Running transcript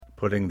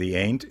putting the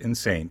ain't in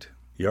saint.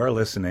 You're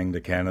listening to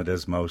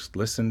Canada's most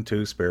listened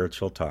to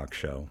spiritual talk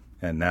show.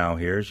 And now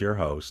here's your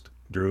host,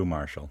 Drew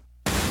Marshall.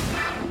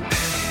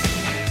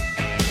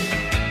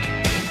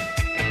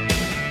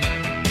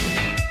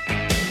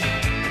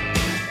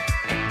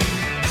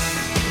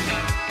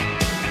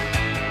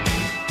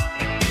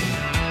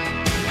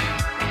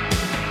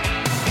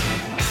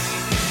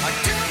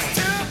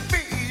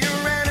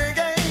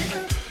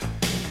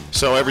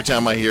 So every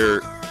time I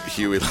hear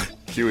Huey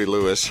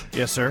Lewis,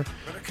 yes, sir,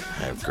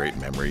 I have great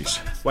memories.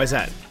 Why is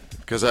that?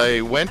 Because I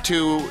went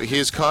to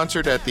his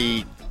concert at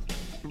the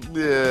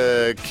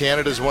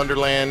Canada's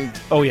Wonderland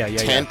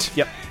tent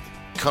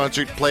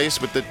concert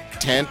place with the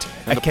tent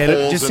and the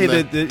poles just and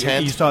say the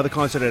tent. You saw the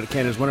concert at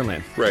Canada's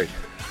Wonderland. Right.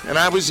 And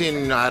I was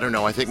in,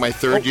 I think my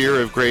third year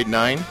of grade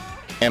 9,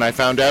 and I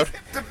found out...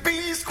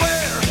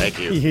 Thank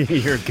you.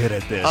 You're good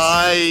at this.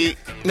 I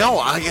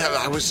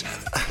was...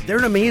 They're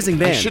an amazing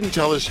band. I shouldn't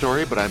tell this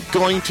story, but I'm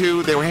going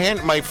to...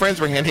 my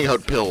friends were handing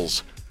out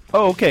pills.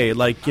 Oh, okay.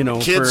 Like, you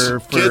know, kids, for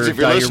kids, if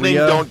you're diarrhea, listening,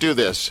 don't do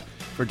this.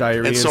 For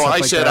diarrhea and so stuff I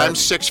like said, that. I'm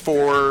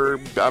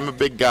 6'4", I'm a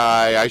big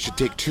guy, I should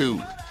take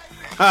 2.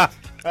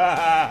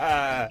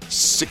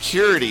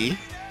 Security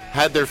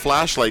had their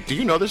flashlight. Do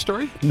you know this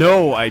story?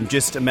 No, I'm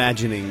just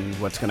imagining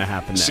what's going to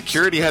happen next.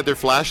 Security had their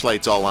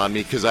flashlights all on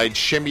me because I'd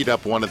shimmied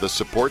up one of the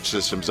support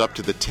systems up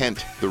to the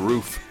tent, the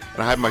roof,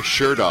 and I had my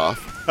shirt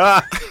off.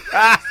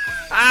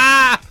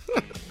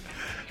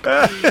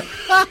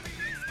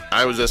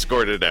 I was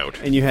escorted out.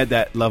 And you had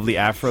that lovely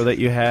afro that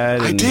you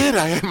had. I did.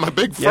 I had my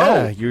big fro.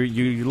 Yeah,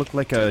 you look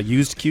like a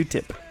used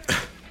Q-tip.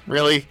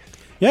 Really?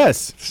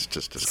 Yes. It's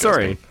just disgusting.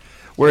 Sorry.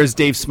 Whereas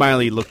Dave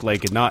Smiley looked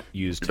like a not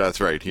used. That's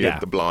right. He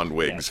had the blonde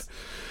wigs. Yes.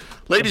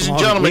 Ladies and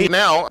gentlemen,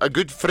 now a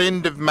good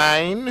friend of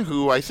mine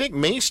who I think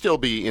may still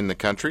be in the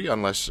country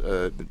unless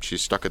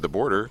she's stuck at the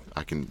border.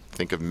 I can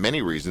think of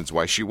many reasons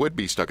why she would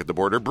be stuck at the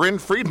border. Bryn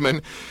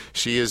Freedman.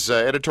 She is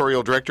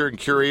Editorial Director and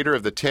Curator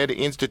of the TED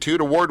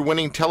Institute,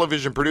 award-winning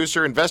television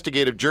producer,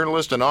 investigative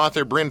journalist, and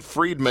author. Bryn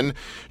Freedman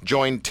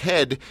joined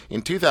TED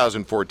in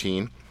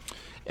 2014.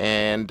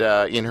 And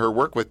in her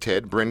work with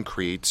TED, Bryn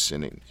creates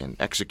and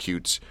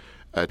executes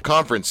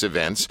conference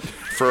events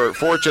for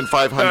Fortune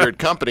 500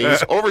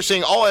 companies,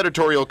 overseeing all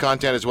editorial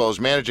content as well as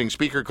managing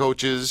speaker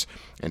coaches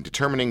and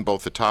determining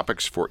both the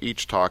topics for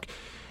each talk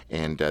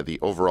and the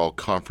overall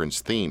conference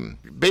theme.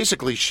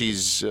 Basically,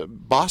 she's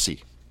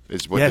bossy,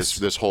 is what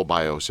this whole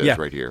bio says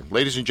right here.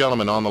 Ladies and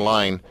gentlemen, on the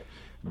line,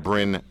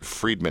 Bryn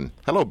Freedman.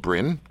 Hello,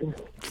 Bryn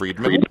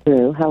Freedman. Hi,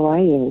 Drew. How are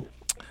you?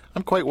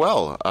 I'm quite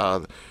well.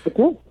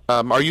 Good.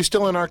 Are you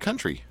still in our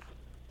country?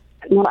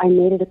 No, I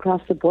made it across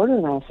the border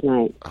last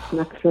night.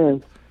 Snuck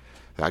through.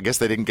 I guess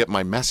they didn't get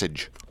my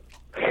message.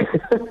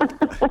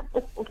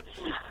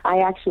 I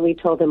actually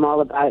told them all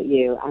about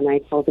you, and I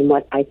told them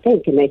what I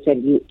think, and they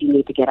said, you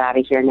need to get out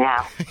of here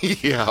now.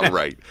 Yeah,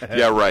 right.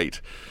 Yeah, right.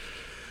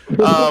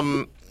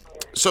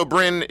 So,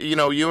 Bryn,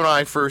 you and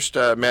I first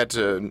met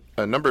a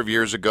number of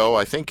years ago.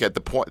 I think at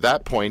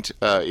that point,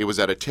 it was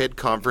at a TED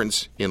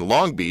conference in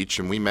Long Beach,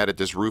 and we met at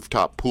this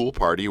rooftop pool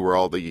party where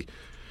all the...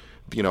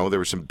 there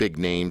were some big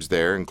names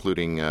there,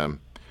 including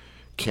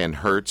Ken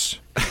Hertz.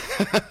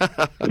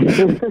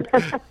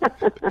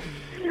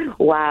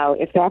 Wow,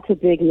 if that's a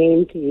big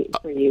name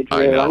for you, Drew,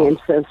 I am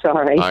so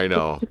sorry. I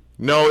know.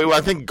 No,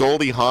 I think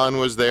Goldie Hawn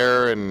was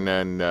there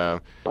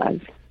and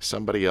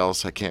somebody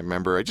else, I can't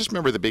remember. I just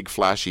remember the big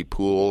flashy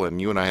pool, and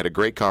you and I had a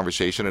great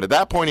conversation. And at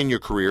that point in your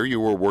career, you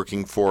were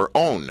working for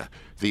OWN,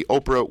 the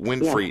Oprah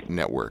Winfrey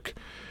Network.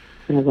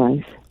 I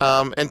was.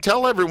 And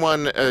tell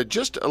everyone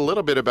just a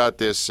little bit about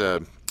this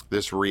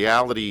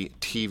reality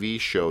TV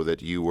show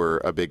that you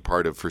were a big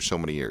part of for so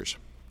many years.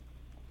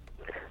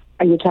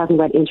 Are you talking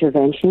about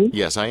Intervention?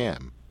 Yes, I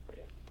am.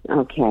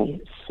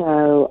 Okay.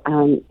 So,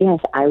 yes,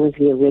 I was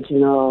the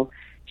original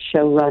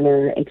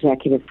showrunner,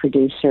 executive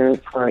producer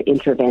for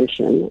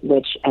Intervention,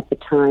 which at the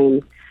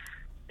time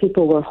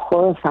people were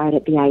horrified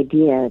at the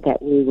idea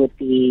that we would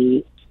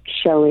be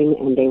showing,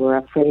 and they were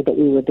afraid that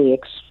we would be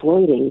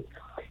exploiting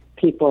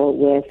people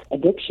with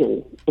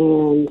addiction.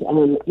 And,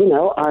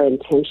 our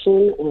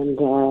intention, and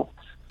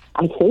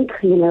I think,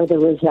 the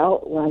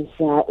result was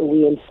that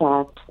we, in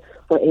fact,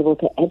 were able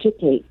to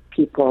educate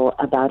people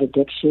about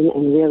addiction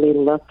and really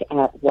look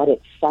at what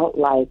it felt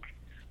like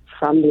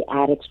from the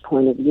addict's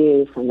point of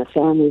view, from the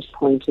family's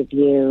point of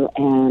view,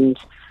 and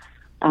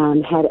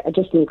had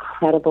just an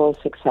incredible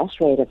success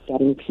rate of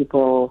getting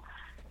people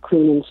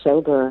clean and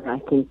sober. I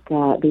think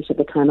at least at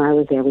the time I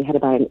was there, we had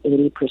about an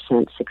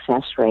 80%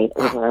 success rate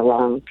over a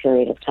long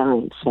period of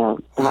time. So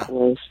that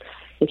was,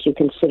 if you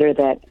consider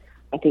that,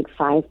 I think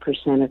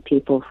 5% of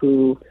people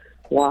who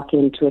walk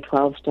into a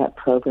 12-step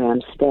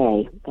program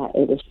stay, that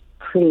it was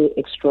pretty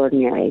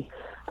extraordinary.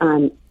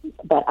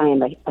 But I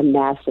am a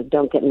massive,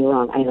 don't get me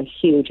wrong, I am a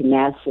huge,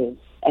 massive,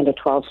 and a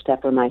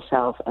 12-stepper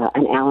myself,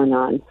 an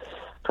Al-Anon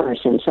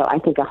person. So I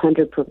think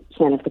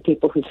 100% of the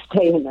people who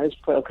stay in those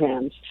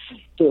programs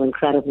do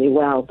incredibly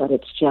well, but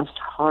it's just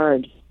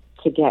hard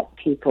to get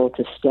people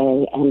to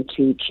stay and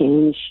to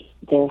change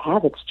their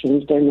habits,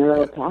 change their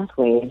neural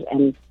pathways,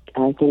 and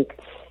I think,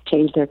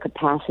 change their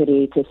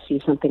capacity to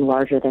see something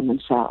larger than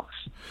themselves.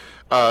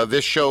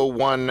 This show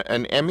won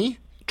an Emmy.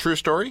 True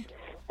story?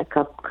 A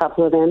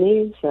couple of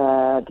Emmys,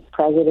 the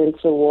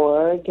President's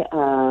Award.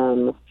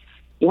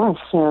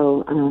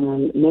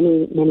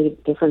 Many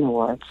different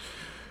awards.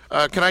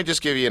 Can I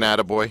just give you an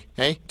attaboy?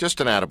 Hey,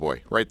 just an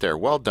attaboy right there.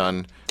 Well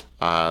done.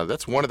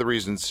 That's one of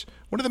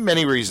the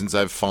many reasons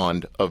I'm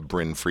fond of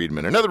Bryn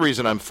Freedman. Another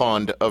reason I'm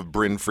fond of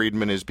Bryn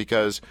Freedman is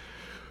because,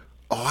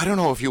 I don't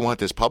know if you want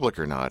this public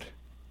or not.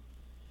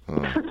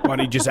 Why don't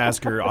you just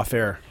ask her off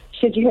air?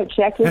 Should you have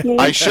checked with me?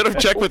 I should have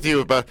checked with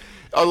you, but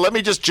let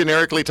me just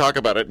generically talk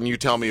about it, and you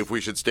tell me if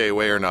we should stay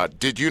away or not.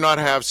 Did you not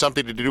have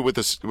something to do with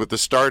the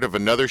start of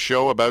another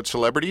show about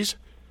celebrities?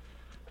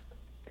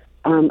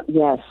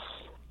 Yes.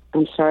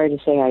 I'm sorry to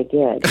say I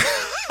did.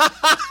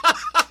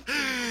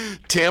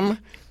 Tim,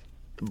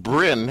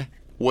 Bryn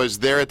was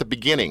there at the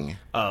beginning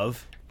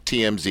Of?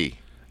 TMZ.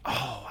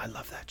 Oh, I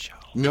love that show.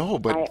 No,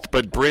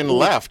 but Bryn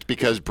left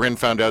because Bryn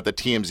found out that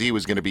TMZ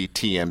was going to be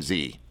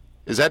TMZ.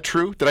 Is that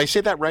true? Did I say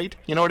that right?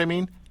 You know what I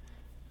mean?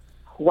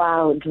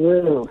 Wow,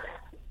 Drew.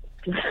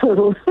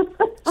 So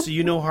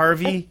you know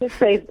Harvey?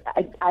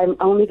 I'm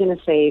only going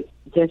to say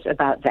this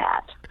about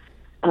that.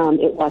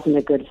 It wasn't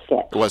a good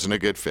fit. It wasn't a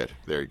good fit.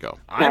 There you go.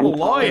 I'm a All I'm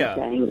lawyer.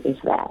 saying is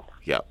that.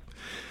 Yeah.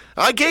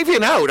 I gave you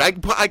an out.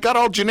 I got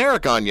all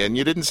generic on you, and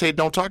you didn't say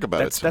don't talk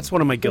about it. That's one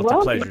of my guilty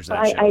pleasures.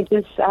 That show.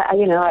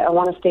 I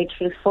want to stay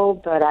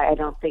truthful, but I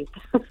don't think.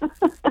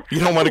 You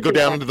don't want to go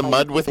down into the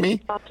mud with me?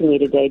 Talk to me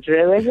today,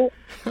 Drew, is it?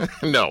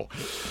 No.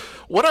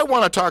 What I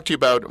want to talk to you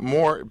about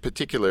more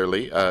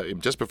particularly,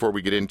 just before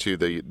we get into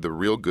the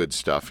real good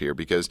stuff here,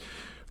 because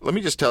let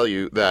me just tell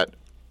you that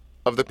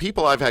of the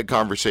people I've had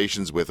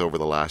conversations with over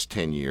the last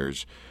 10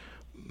 years,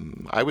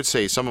 I would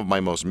say some of my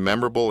most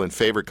memorable and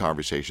favorite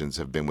conversations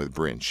have been with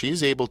Bryn.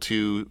 She's able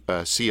to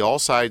see all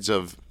sides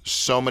of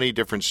so many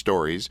different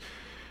stories.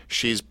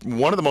 She's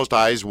one of the most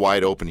eyes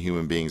wide open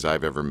human beings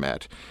I've ever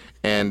met.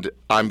 And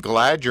I'm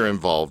glad you're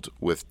involved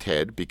with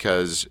TED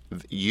because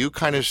you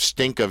kind of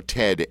stink of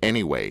TED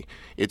anyway.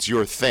 It's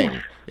your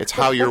thing. It's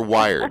how you're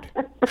wired.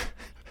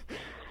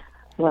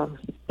 Well,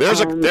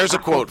 there's a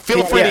quote.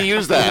 Feel free to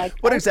use that.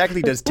 What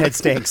exactly does Ted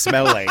Stank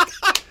smell like?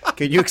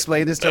 Can you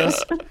explain this to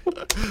us?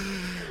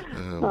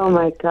 Oh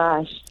my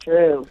gosh,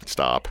 Drew.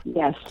 Stop.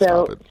 Yes.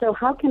 Stop So it.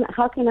 how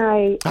can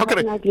I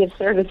be of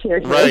service here,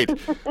 Drew? Right.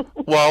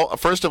 Well,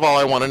 first of all,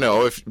 I want to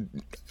know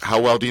how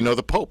well do you know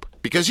the Pope?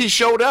 Because he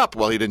showed up.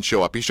 Well, he didn't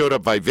show up. He showed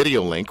up by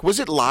video link. Was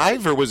it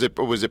live or was it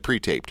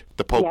pre-taped?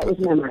 The Pope. Yeah, it was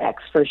Memorex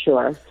for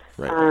sure.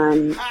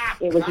 Right.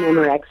 It was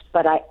Memorex,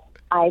 but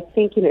I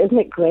think, isn't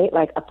it great,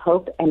 like a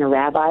pope and a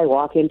rabbi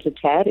walk into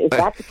TED? Is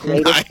that the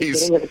greatest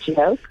beginning of a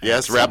joke?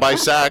 Yes, Rabbi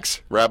Sachs.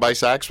 Rabbi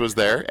Sachs was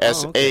there.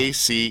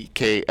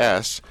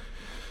 S-A-C-K-S.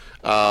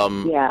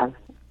 Yeah.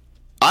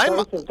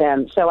 Both of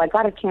them. So I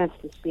got a chance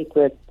to speak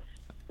with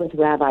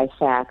Rabbi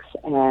Sachs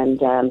and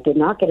did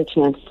not get a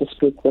chance to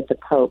speak with the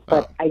Pope,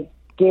 but I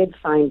did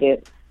find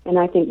it, and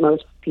I think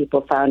most people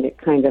found it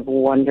kind of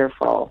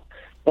wonderful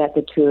that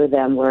the two of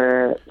them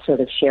were sort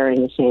of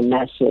sharing the same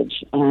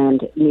message,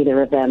 and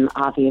neither of them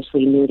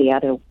obviously knew the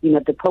other.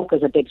 The Pope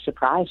was a big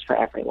surprise for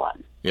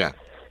everyone. Yeah.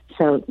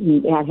 So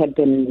that had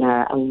been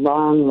a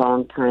long,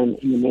 long time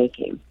in the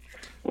making.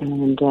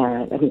 And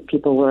I think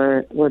people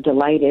were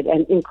delighted,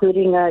 and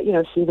including,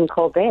 Stephen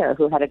Colbert,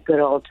 who had a good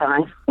old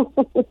time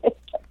with the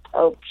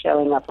Pope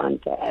showing up on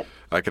TED.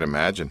 I can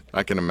imagine.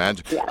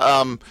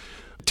 Yeah.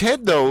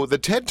 TED, though, the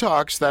TED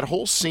Talks, that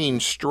whole scene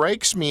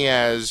strikes me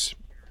as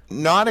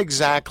not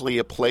exactly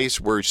a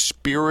place where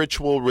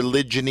spiritual,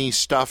 religion-y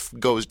stuff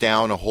goes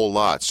down a whole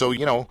lot. So,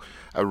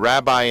 a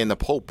rabbi and the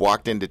Pope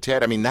walked into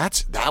TED. I mean,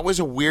 that was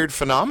a weird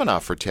phenomena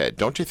for TED,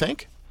 don't you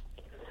think?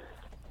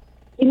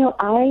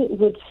 I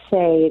would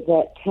say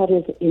that TED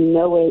is in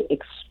no way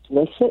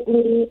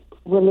explicitly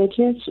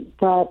religious,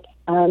 but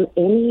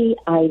any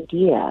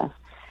idea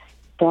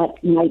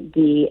that might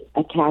be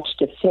attached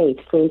to faith.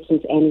 For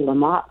instance, Annie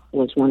Lamott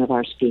was one of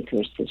our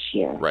speakers this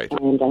year. Right.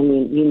 And,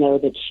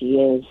 that she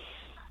is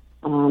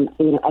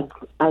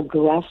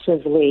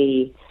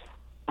aggressively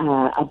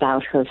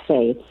about her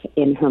faith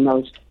in her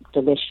most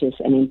delicious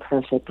and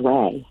imperfect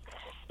way.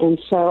 And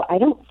so I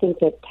don't think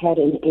that TED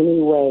in any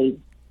way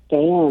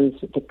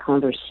bans the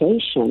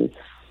conversation,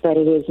 but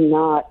it is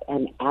not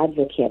an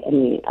advocate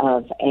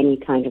of any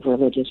kind of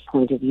religious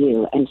point of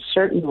view. And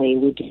certainly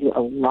we do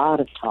a lot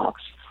of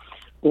talks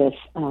with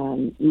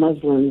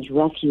Muslims,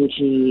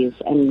 refugees,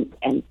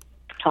 and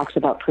talks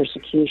about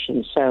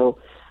persecution. So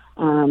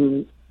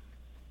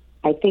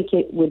I think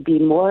it would be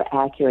more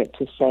accurate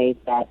to say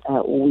that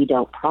we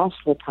don't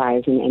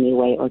proselytize in any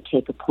way or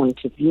take a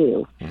point of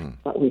view.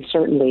 But we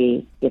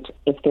certainly,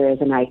 if there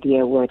is an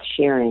idea worth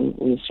sharing,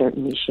 we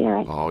certainly share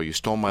it. Oh, you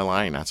stole my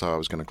line. That's how I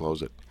was going to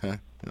close it. Huh?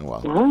 Oh,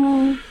 well.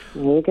 Oh,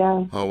 there you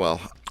go. Oh,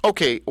 well.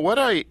 Okay, what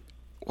I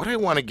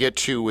want to get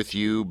to with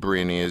you,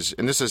 Bryn, is,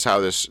 and this is how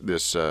this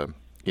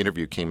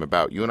interview came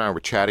about. You and I were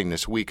chatting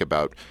this week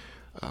about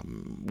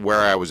where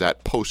I was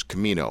at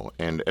post-Camino.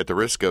 And at the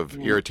risk of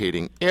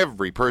irritating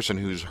every person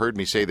who's heard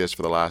me say this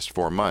for the last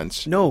 4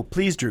 months... No,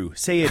 please, Drew,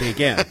 say it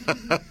again.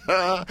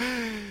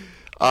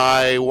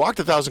 I walked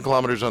 1,000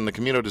 kilometers on the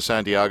Camino de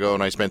Santiago,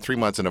 and I spent 3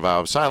 months in a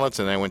vow of silence,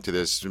 and I went to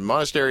this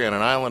monastery on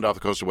an island off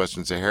the coast of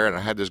Western Sahara, and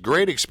I had this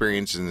great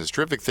experience and this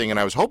terrific thing, and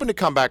I was hoping to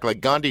come back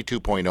like Gandhi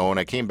 2.0, and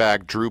I came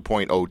back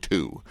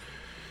Drew.02.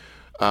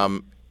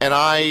 And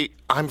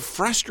I'm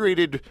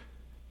frustrated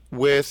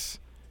with...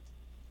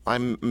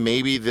 I'm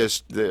maybe the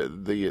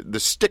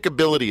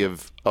stickability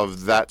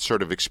of that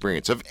sort of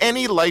experience, of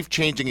any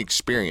life-changing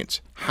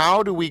experience.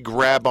 How do we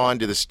grab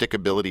onto the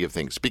stickability of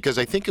things? Because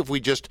I think if we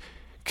just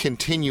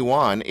continue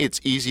on, it's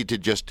easy to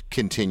just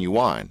continue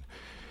on.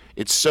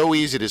 It's so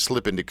easy to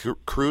slip into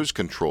cruise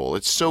control.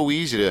 It's so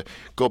easy to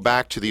go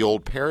back to the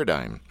old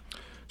paradigm.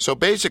 So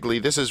basically,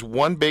 this is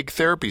one big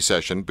therapy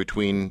session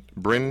between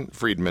Bryn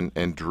Freedman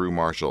and Drew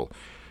Marshall.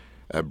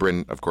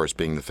 Bryn, of course,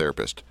 being the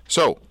therapist.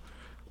 So,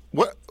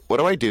 what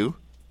do I do?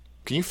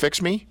 Can you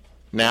fix me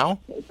now?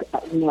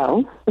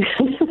 No,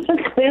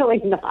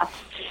 clearly not.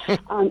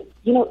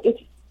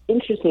 It's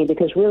interesting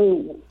because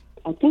really,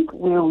 I think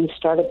where we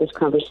started this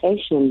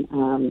conversation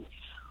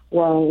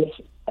was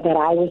that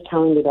I was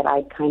telling you that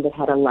I kind of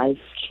had a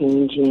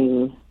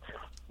life-changing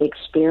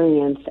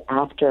experience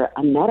after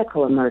a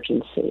medical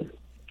emergency.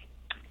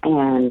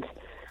 And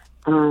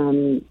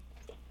one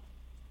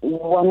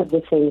of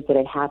the things that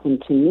had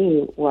happened to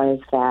me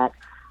was that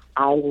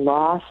I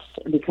lost,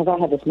 because I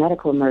had this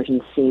medical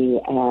emergency,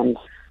 and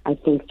I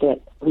think that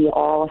we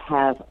all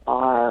have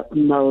our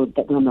mode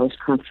that we're most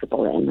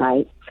comfortable in,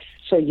 right?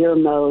 So your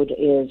mode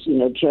is,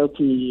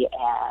 jokey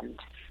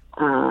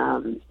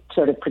and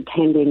sort of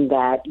pretending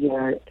that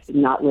you're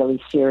not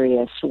really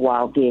serious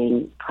while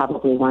being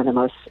probably one of the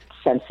most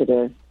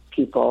sensitive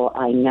people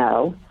I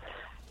know.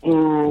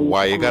 And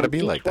why you got to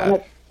be like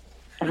that?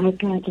 I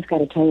just got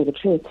to tell you the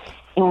truth.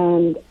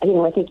 And,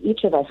 I think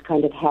each of us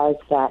kind of has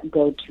that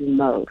go-to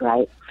mode,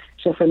 right?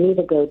 So for me,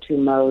 the go-to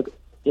mode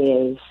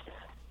is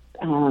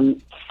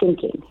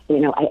thinking.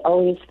 I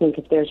always think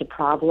if there's a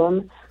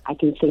problem, I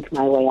can think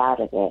my way out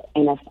of it.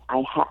 And if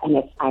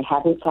I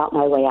haven't thought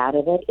my way out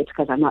of it, it's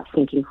because I'm not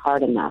thinking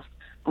hard enough.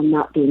 I'm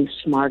not being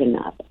smart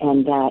enough.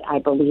 And that I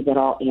believe that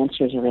all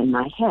answers are in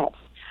my head.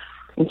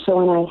 And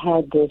so when I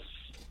had this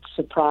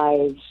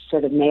surprise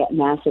sort of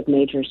massive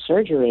major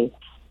surgery,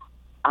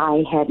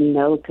 I had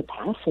no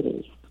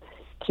capacity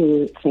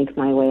to think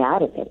my way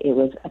out of it. It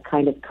was a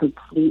kind of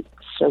complete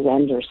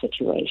surrender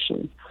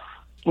situation.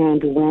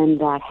 And when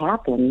that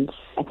happens,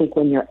 I think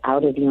when you're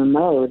out of your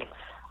mode,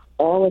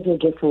 all of your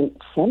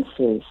different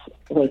senses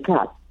wake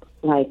up.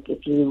 Like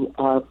if you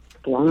are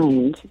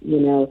blind,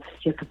 your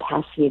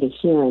capacity to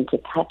hear and to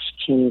touch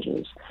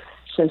changes.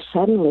 So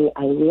suddenly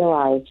I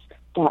realized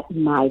that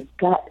my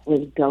gut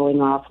was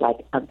going off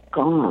like a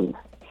gong.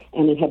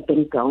 And it had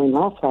been going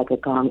off like a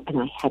gong, and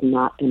I had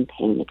not been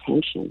paying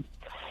attention.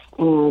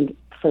 And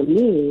for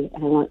me, I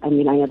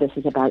know this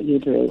is about you,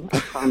 Drew, I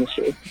promise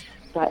you,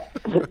 but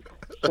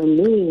for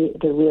me,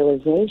 the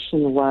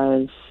realization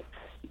was,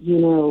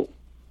 your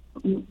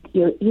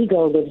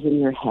ego lives in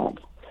your head,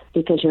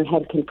 because your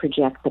head can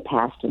project the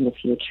past and the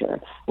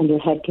future, and your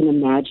head can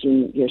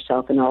imagine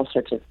yourself in all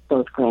sorts of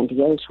both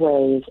grandiose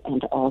ways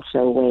and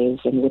also ways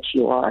in which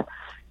you are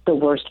the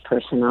worst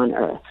person on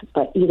earth.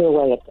 But either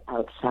way, it's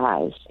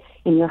outsized.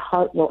 And your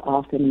heart will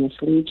often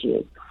mislead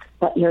you.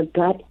 But your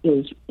gut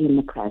is in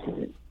the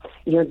present.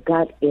 Your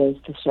gut is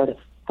the sort of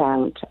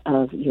fount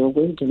of your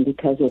wisdom,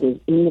 because it is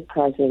in the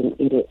present.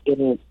 It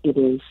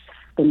is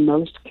the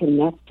most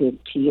connected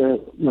to your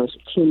most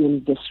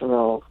human,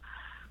 visceral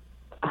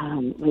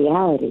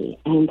reality.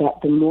 And that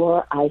the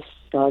more I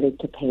started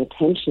to pay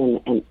attention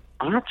and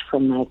act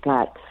from my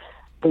gut,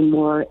 the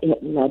more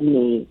it led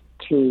me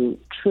to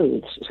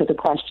truths. So the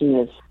question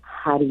is,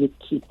 how do you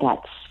keep that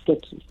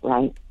sticky,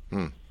 right?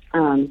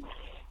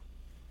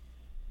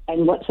 And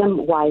what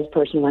some wise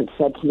person once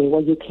said to me,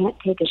 well, you can't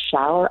take a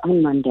shower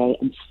on Monday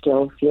and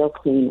still feel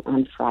clean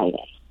on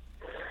Friday.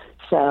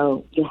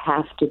 So you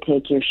have to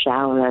take your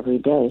shower every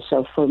day.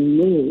 So for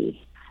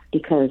me,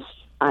 because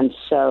I'm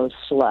so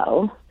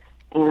slow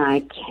and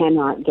I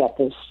cannot get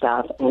this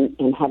stuff,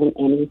 and having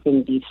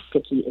anything be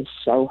sticky is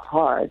so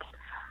hard,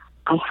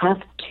 I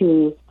have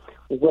to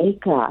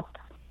wake up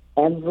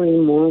every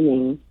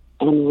morning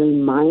and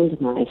remind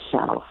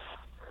myself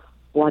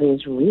what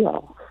is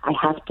real. I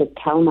have to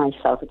tell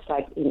myself, it's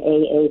like in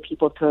AA,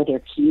 people throw their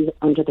keys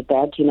under the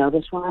bed. Do you know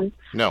this one?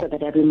 No. So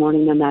that every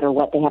morning, no matter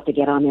what, they have to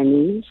get on their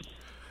knees.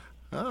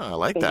 Oh, I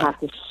like that. They have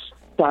to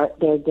start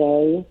their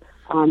day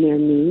on their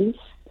knees,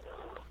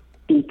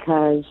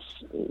 because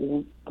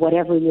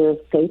whatever your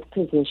faith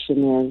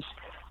position is,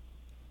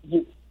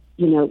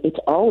 it's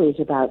always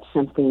about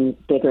something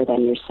bigger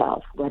than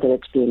yourself, whether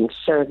it's being of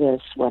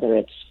service, whether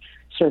it's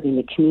serving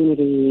the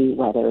community,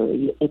 whether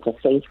it's a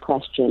faith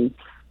question.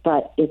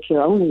 But if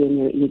you're only in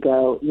your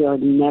ego, you're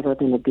never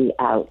going to be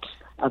out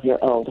of your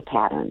old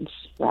patterns,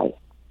 right?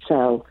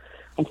 So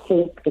I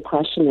think the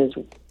question is,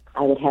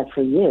 I would have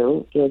for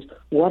you is,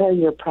 what are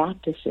your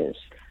practices?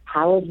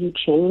 How have you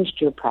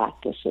changed your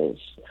practices?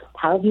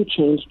 How have you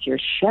changed your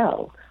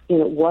show?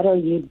 What are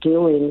you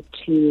doing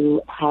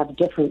to have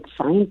different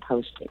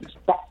signpostings?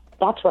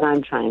 That's what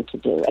I'm trying to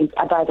do. And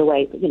by the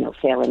way,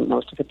 failing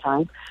most of the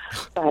time.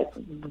 But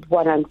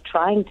what I'm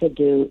trying to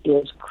do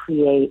is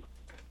create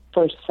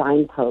first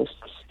signposts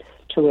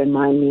to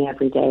remind me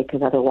every day,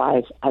 because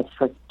otherwise I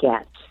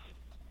forget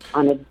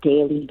on a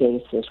daily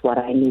basis what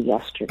I knew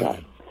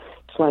yesterday.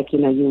 It's like,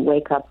 you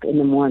wake up in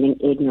the morning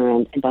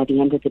ignorant, and by the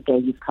end of the day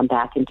you've come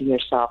back into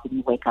yourself and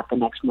you wake up the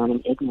next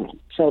morning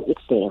ignorant. So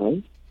it's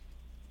daily.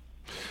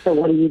 So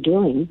what are you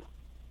doing?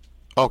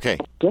 Okay.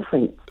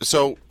 Different.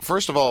 So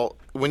first of all,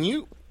 when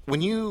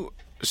you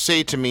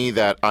say to me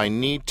that I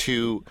need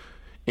to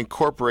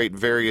incorporate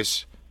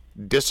various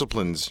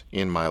disciplines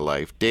in my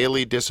life,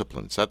 daily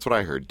disciplines, that's what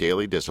I heard,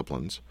 daily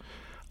disciplines.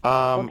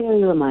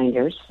 Daily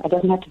reminders. It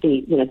doesn't have to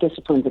be,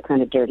 discipline's a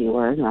kind of dirty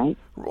word, right?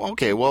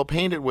 Okay, well,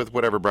 paint it with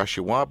whatever brush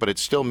you want, but it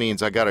still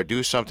means I got to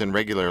do something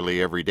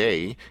regularly every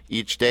day,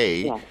 each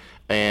day, yeah.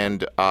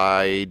 And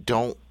I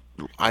don't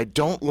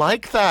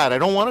like that. I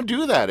don't want to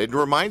do that. It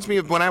reminds me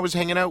of when I was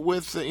hanging out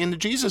in the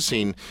Jesus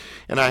scene,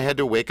 and I had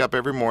to wake up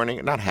every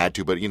morning. Not had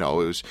to, but it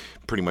was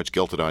pretty much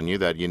guilted on you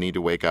that you need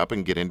to wake up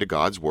and get into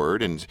God's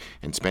Word and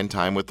spend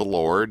time with the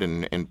Lord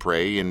and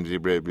pray and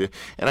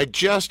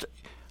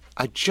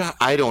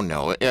I don't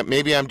know.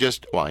 Maybe I'm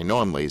just. Well, I know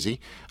I'm lazy.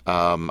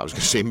 I was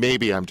going to say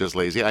maybe I'm just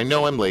lazy. I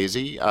know I'm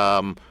lazy.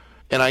 And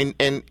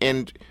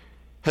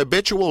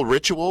habitual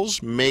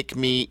rituals make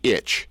me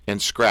itch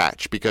and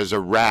scratch because a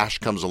rash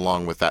comes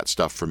along with that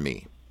stuff for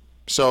me.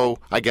 So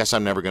I guess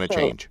I'm never going to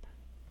change.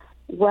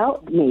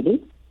 Well,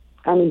 maybe.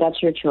 I mean,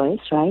 that's your choice,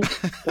 right?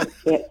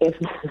 if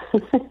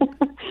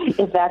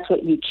if that's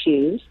what you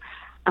choose.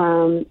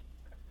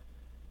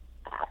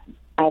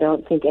 I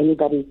don't think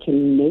anybody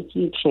can make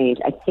you change.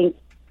 I think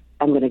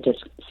I'm going to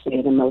just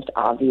say the most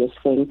obvious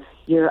thing.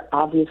 You're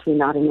obviously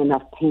not in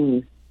enough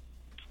pain.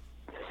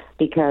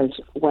 Because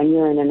when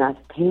you're in enough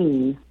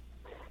pain,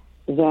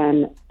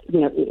 then,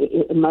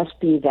 it must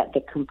be that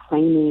the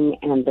complaining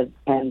and the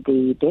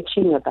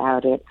bitching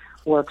about it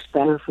works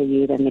better for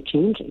you than the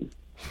changing.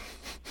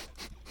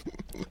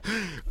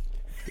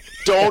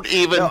 Don't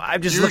even. No,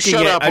 I'm just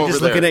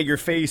looking at your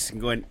face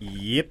and going,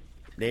 yep,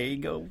 there you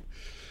go.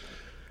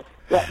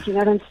 Yeah, do you know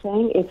what I'm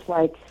saying? It's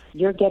like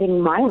you're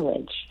getting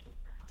mileage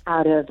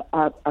out of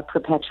a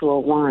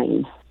perpetual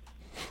whine.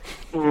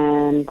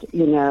 And,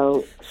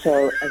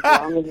 so as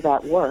long as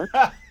that works,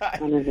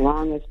 and as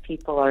long as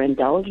people are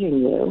indulging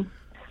you,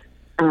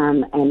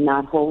 and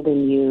not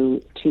holding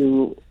you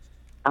to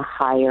a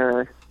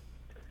higher,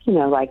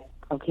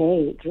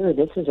 okay, Drew,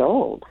 this is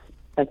old.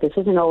 Like, this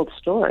is an old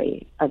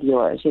story of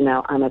yours.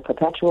 I'm a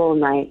perpetual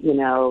ninth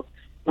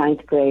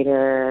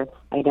grader.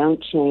 I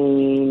don't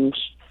change.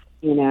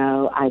 I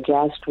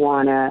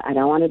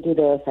don't want to do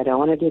this. I don't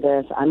want to do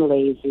this. I'm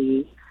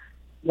lazy.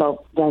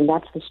 Well, then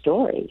that's the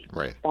story.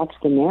 Right. That's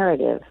the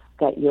narrative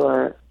that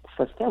you're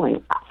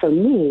fulfilling. For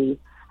me,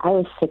 I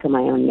was sick of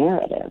my own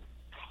narrative.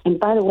 And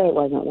by the way, it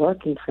wasn't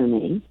working for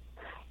me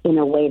in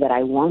a way that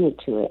I wanted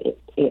to.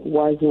 It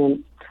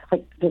wasn't,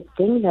 like, the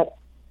thing that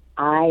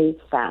I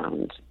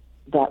found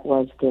that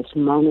was this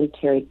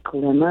momentary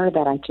glimmer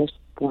that I just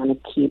want to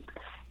keep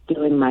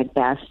doing my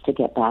best to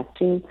get back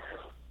to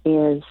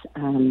is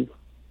I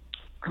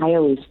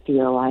always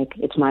feel like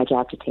it's my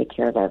job to take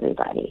care of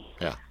everybody.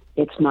 Yeah.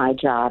 It's my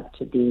job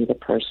to be the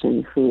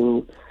person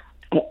who,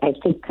 I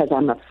think because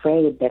I'm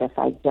afraid that if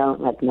I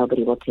don't,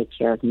 nobody will take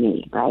care of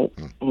me, right?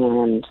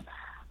 And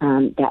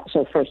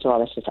so first of all,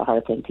 that's just a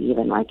hard thing to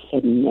even,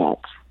 admit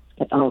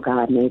that, oh,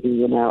 God,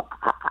 maybe,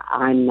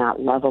 I'm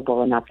not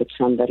lovable enough that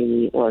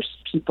somebody or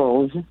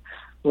peoples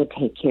would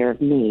take care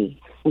of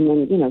me.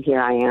 And then, here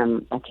I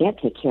am, I can't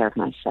take care of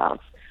myself.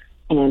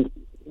 And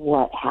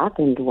what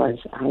happened was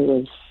I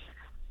was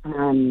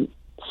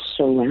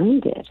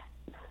surrounded.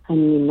 I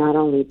mean, not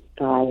only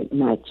by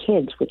my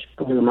kids, which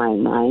blew my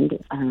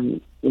mind,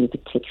 in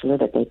particular,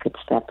 that they could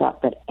step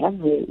up, but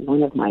every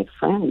one of my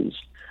friends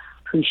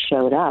who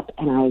showed up.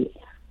 And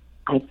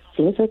I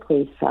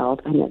physically felt,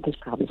 I know this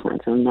probably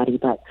sounds so nutty,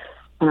 but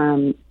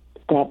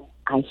that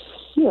I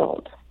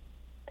healed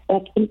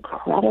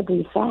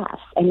incredibly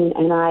fast. I mean,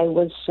 and I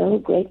was so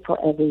grateful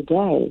every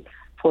day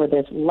for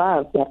this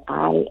love that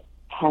I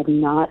had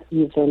not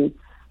even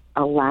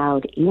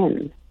allowed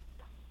in.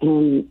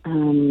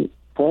 And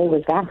boy,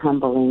 was that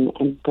humbling,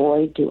 and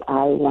boy, do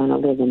I want to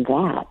live in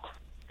that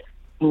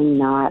and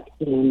not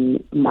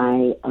in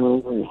my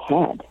own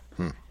head.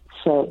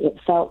 So it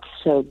felt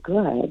so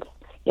good.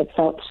 It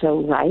felt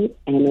so right,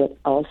 and it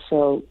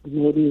also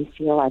made me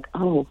feel like,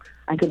 oh,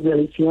 I could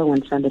really feel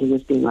when somebody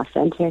was being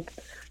authentic.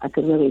 I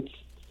could really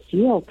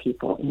feel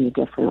people in a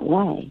different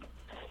way.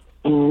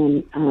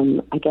 And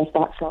I guess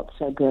that felt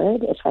so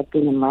good. It's like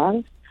being in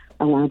love.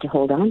 I wanted to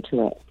hold on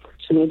to it.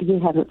 So maybe you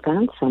haven't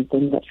found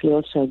something that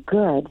feels so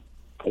good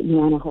that you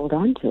want to hold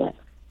on to it.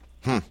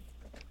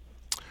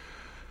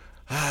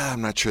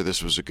 I'm not sure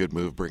this was a good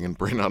move, bringing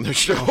Bryn on the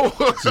show.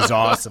 This is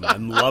awesome.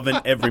 I'm loving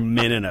every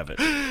minute of it.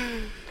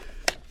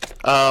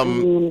 I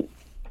mean,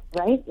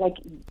 right? Like,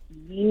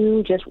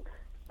 you just,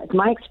 like,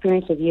 my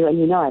experience of you, and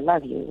you know I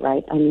love you,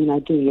 right? I mean, I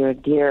do. You're a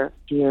dear,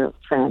 dear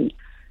friend.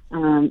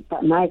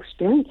 But my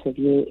experience of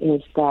you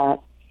is that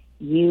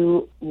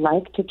you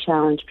like to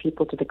challenge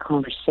people to the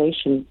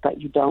conversation,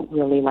 but you don't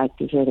really like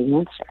to hear the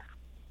answer.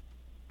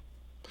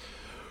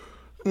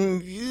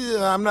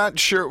 Yeah, I'm not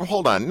sure.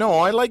 Hold on. No,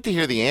 I like to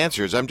hear the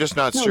answers. I'm just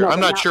not sure. No, I'm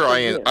not not sure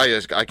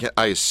for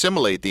I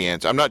assimilate the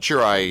answer. I'm not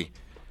sure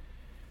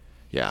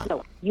Yeah.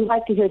 No, you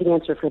like to hear the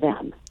answer for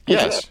them.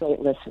 Yes. You're a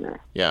great listener.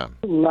 Yeah.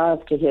 You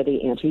love to hear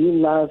the answer. You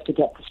love to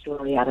get the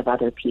story out of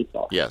other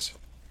people. Yes.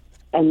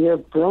 And you're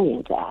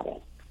brilliant at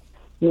it.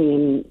 I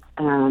mean,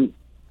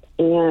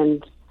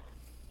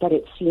 but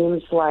it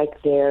seems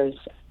like there's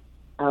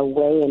a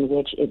way in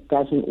which it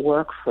doesn't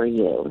work for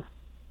you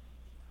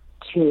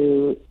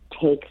to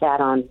take that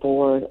on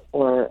board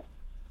or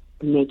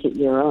make it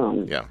your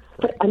own. Yeah. Right.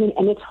 But I mean,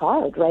 and it's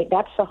hard, right?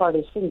 That's the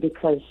hardest thing,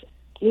 because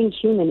being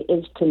human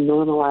is to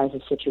normalize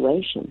a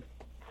situation,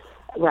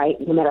 right?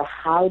 No matter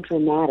how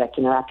dramatic,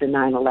 after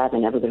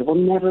 9/11, everybody will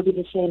never be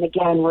the same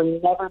again. We're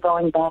never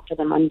going back to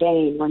the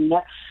mundane.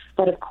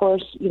 But of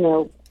course, we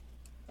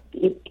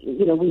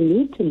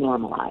need to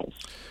normalize.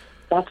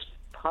 That's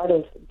part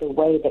of the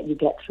way that you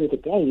get through the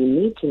day. You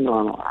need to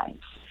normalize.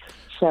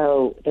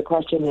 So the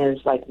question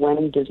is, like,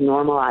 when does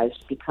normalize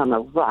become a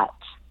rut?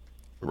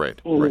 Right.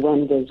 And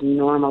when does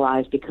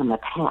normalize become a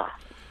path?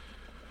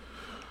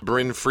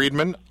 Bryn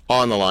Freedman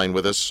on the line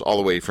with us, all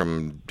the way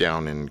from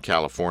down in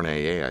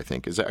California, I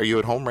think. Are you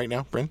at home right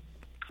now, Bryn?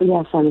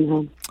 Yes, I'm at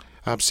home.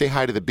 Say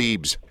hi to the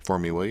Beebs for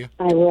me, will you?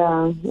 I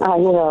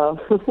will.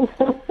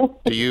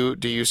 Do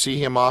you see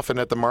him often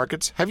at the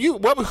markets?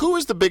 Who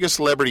is the biggest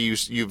celebrity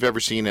you've ever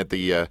seen at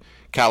the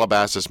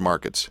Calabasas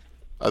markets,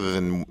 other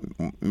than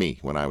me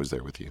when I was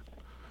there with you?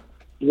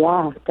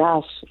 Yeah,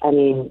 gosh. I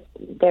mean,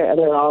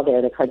 they're all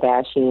there. The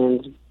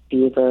Kardashians,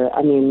 Bieber.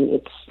 I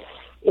mean,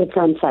 it's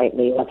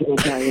unsightly. What can I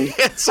tell you?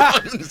 It's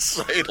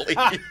unsightly.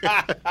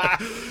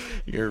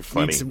 You're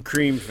funny. Need some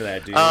cream for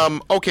that, dude.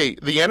 Okay,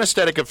 the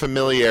anesthetic of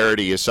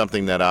familiarity is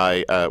something that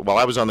while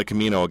I was on the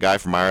Camino, a guy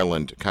from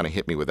Ireland kind of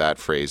hit me with that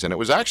phrase. And it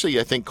was actually,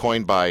 I think,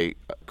 coined by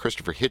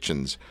Christopher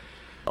Hitchens,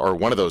 or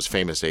one of those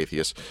famous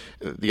atheists,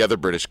 the other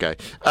British guy.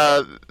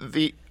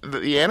 The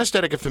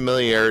anesthetic of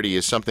familiarity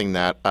is something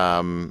that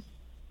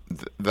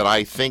that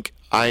I think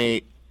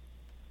I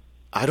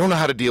don't know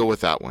how to deal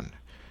with that one.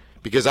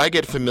 Because I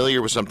get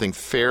familiar with something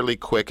fairly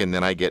quick, and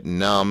then I get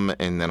numb,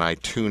 and then I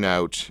tune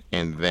out,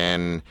 and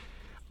then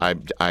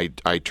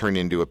I turn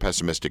into a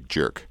pessimistic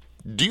jerk.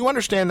 Do you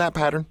understand that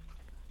pattern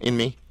in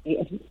me?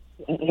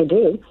 I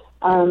do.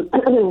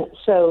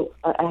 So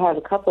I have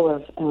a couple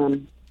of.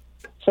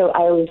 So I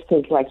always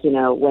think, like,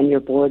 when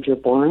you're bored, you're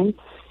boring,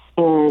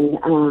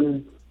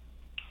 and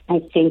I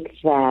think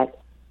that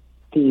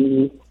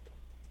do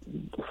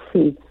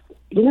you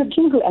know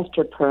who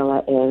Esther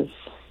Perla is?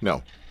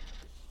 No.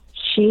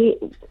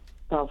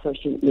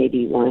 First, you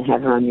maybe want to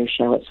have her on your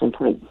show at some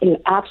point. An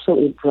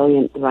absolutely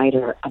brilliant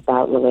writer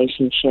about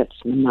relationships,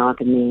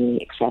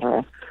 monogamy,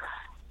 etc.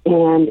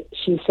 And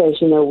she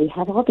says, we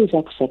have all these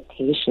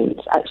expectations.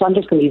 So I'm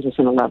just going to use this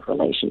in a love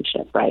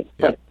relationship, right?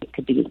 Yeah. But it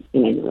could be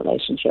in any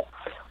relationship.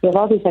 We have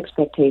all these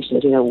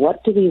expectations.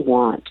 What do we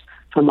want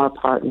from our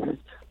partner?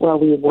 Well,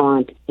 we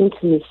want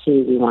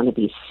intimacy. We want to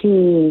be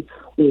seen.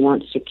 We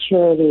want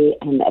security.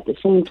 And at the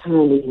same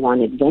time, we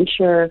want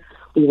adventure.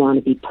 We want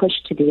to be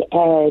pushed to the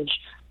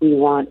edge. We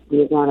want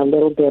a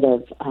little bit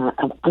of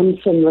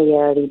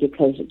unfamiliarity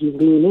because you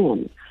lean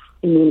in.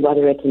 I mean,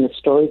 whether it's in a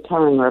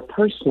storytelling or a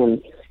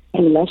person,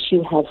 unless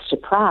you have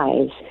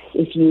surprise,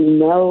 if you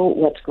know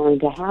what's going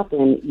to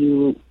happen,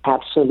 you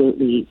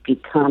absolutely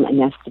become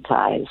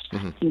anesthetized.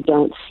 Mm-hmm. You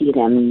don't see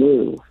them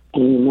new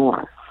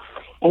anymore.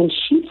 And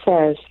she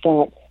says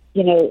that,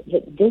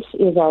 that this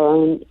is our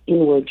own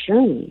inward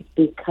journey,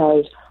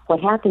 because what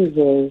happens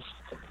is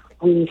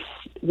we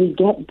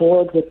get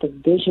bored with the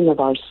vision of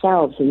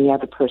ourselves in the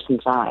other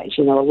person's eyes.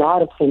 A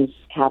lot of things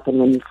happen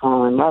when you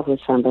fall in love with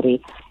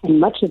somebody, and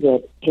much of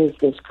it is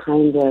this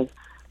kind of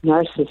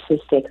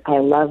narcissistic, I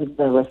love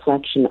the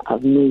reflection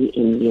of me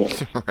in you.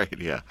 Right,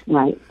 yeah.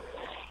 Right.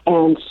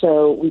 And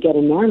so we get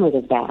enamored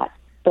of that.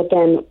 But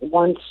then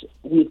once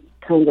we've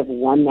kind of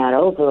won that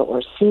over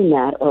or seen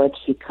that, or it's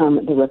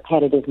become the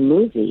repetitive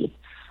movie,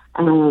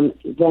 then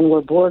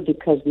we're bored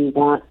because we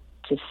want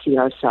to see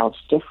ourselves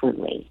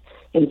differently.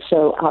 And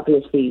so,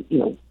 obviously,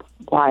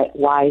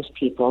 wise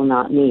people,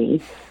 not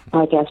me,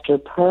 like Esther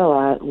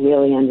Perla,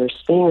 really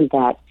understand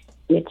that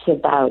it's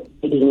about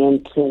digging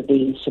into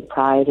the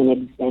surprise and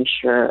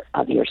adventure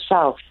of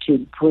yourself to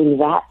bring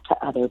that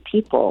to other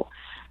people,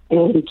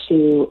 and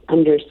to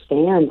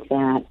understand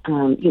that,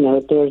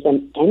 there's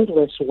an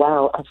endless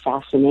well of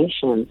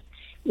fascination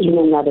in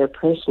another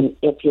person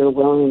if you're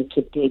willing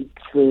to dig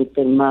through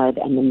the mud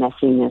and the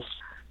messiness,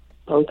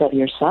 both of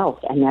yourself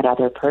and that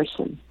other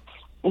person.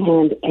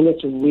 And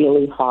it's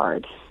really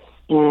hard.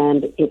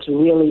 And it's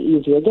really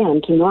easy,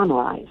 again, to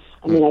normalize.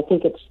 I mean, I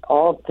think it's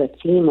all the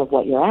theme of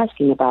what you're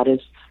asking about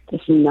is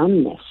this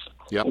numbness.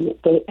 Yep.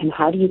 And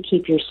how do you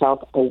keep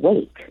yourself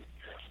awake?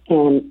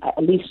 And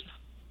at least,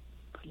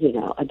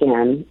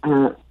 again,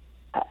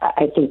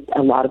 I think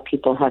a lot of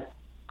people have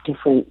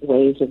different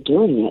ways of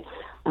doing it.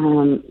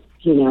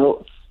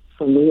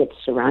 For me, it's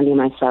surrounding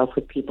myself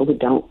with people who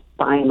don't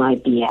buy my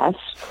BS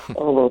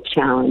or will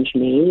challenge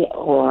me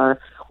or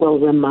will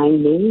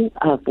remind me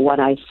of what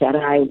I said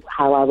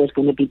how I was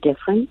going to be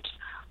different,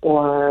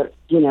 or,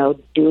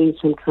 doing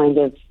some kind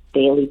of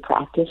daily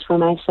practice for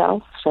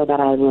myself so that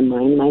I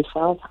remind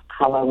myself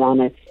how I want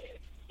to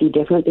be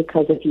different,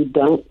 because if you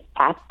don't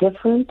act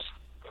different,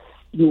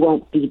 you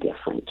won't be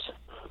different.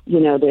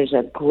 There's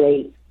a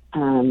great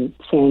saying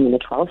in the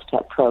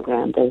 12-step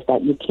program, is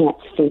that you can't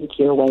think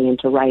your way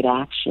into right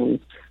action,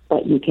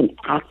 but you can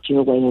act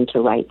your way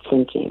into right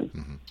thinking.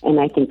 Mm-hmm. And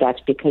I think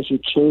that's because you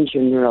change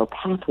your neural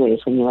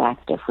pathways when you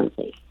act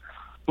differently.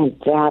 And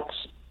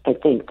that's, I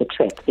think, the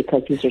trick,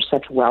 because these are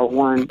such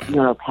well-worn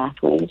neural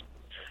pathways,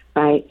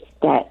 right,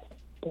 that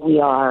we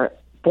are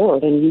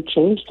bored. And you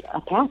changed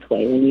a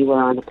pathway when you were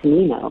on a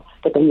Camino,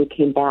 but then you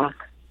came back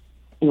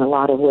in a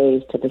lot of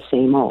ways to the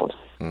same old.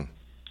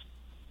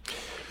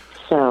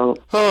 So,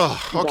 okay.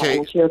 Does that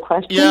answer your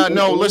question? Yeah,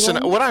 no, listen,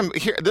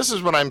 this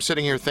is what I'm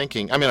sitting here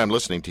thinking. I mean, I'm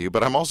listening to you,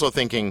 but I'm also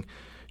thinking,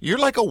 you're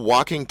like a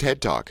walking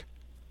TED Talk.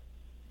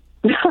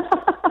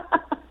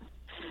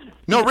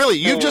 No, really,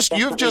 you've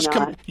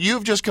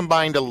just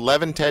combined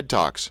 11 TED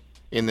Talks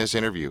in this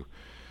interview.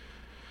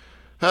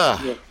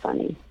 You're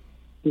funny.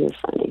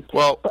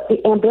 Well, but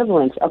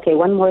ambivalence. Okay,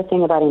 one more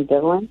thing about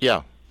ambivalence.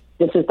 Yeah.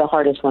 This is the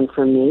hardest one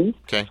for me.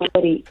 Okay.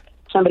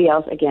 Somebody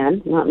else,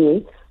 again, not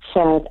me,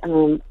 said,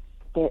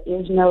 there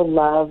is no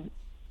love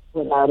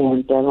without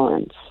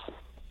ambivalence.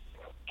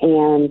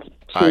 And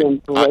to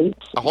embrace...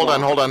 Hold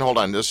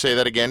on. Just say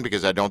that again,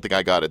 because I don't think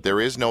I got it. There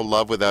is no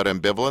love without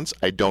ambivalence?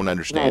 I don't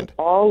understand.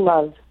 Right. All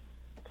love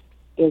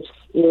is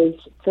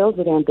filled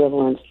with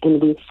ambivalence, and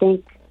we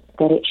think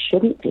that it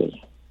shouldn't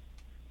be.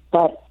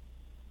 But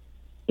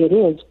it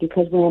is,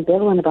 because we're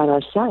ambivalent about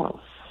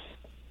ourselves.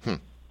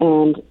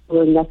 And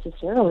we're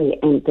necessarily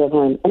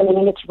ambivalent. I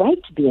mean, it's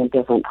right to be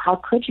ambivalent. How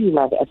could you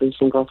love every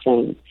single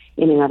thing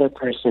in another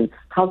person?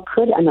 How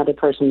could another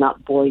person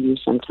not bore you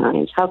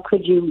sometimes? How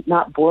could you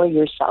not bore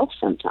yourself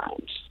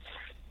sometimes?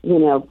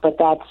 But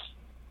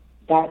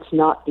that's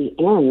not the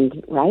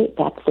end, right?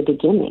 That's the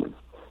beginning.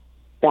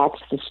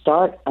 That's the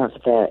start of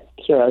the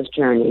hero's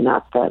journey,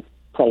 not the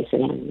place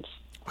it ends.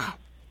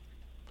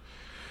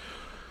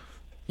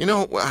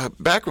 Wow.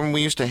 Back when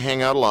we used to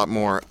hang out a lot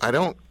more,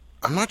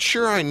 I'm not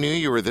sure I knew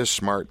you were this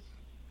smart.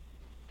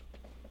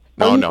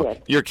 No,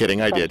 you're kidding.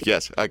 I did.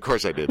 Yes, of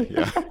course I did.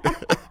 Yeah.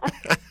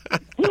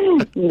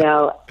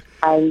 No,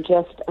 I'm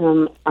just,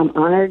 I'm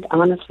honored,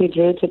 honestly,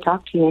 Drew, to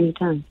talk to you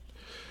anytime.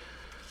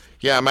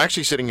 Yeah, I'm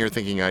actually sitting here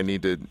thinking I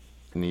need to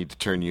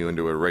turn you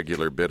into a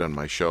regular bit on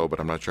my show, but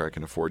I'm not sure I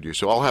can afford you.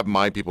 So I'll have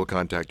my people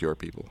contact your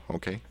people,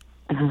 okay?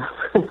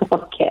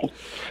 Okay.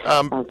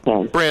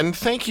 Okay. Bryn,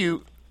 thank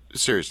you.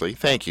 Seriously,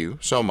 thank you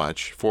so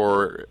much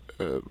for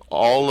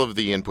all of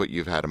the input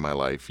you've had in my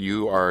life.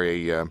 You are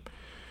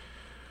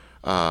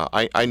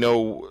I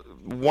know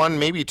one,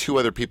 maybe two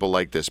other people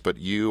like this, but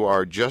you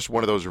are just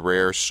one of those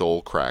rare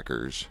soul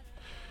crackers,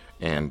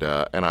 and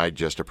I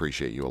just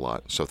appreciate you a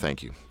lot. So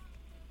thank you.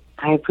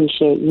 I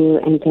appreciate you,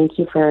 and thank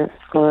you for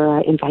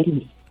inviting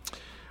me.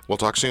 We'll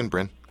talk soon,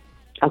 Bryn.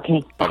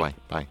 Okay. Bye-bye.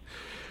 Bye.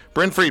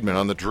 Bryn Freedman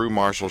on the Drew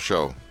Marshall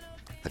Show.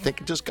 I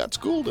think I just got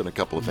schooled in a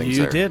couple of things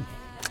there. You did.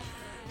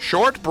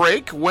 Short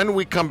break. When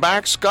we come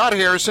back, Scott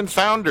Harrison,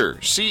 founder,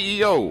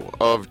 CEO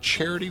of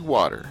Charity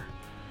Water.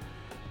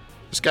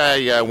 This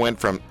guy went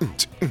from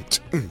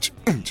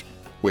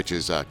which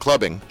is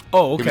clubbing.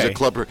 Oh, okay. He was a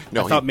clubber.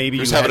 No, I thought maybe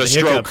he was you having had a the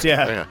stroke.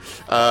 hiccups,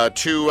 yeah.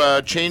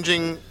 To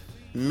changing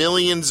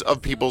millions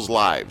of people's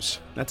lives.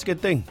 That's a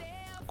good thing.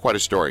 Quite a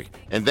story.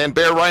 And then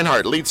Bear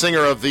Reinhardt, lead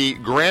singer of the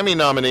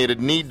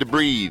Grammy-nominated Need to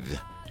Breathe,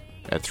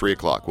 at 3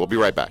 o'clock. We'll be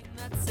right back.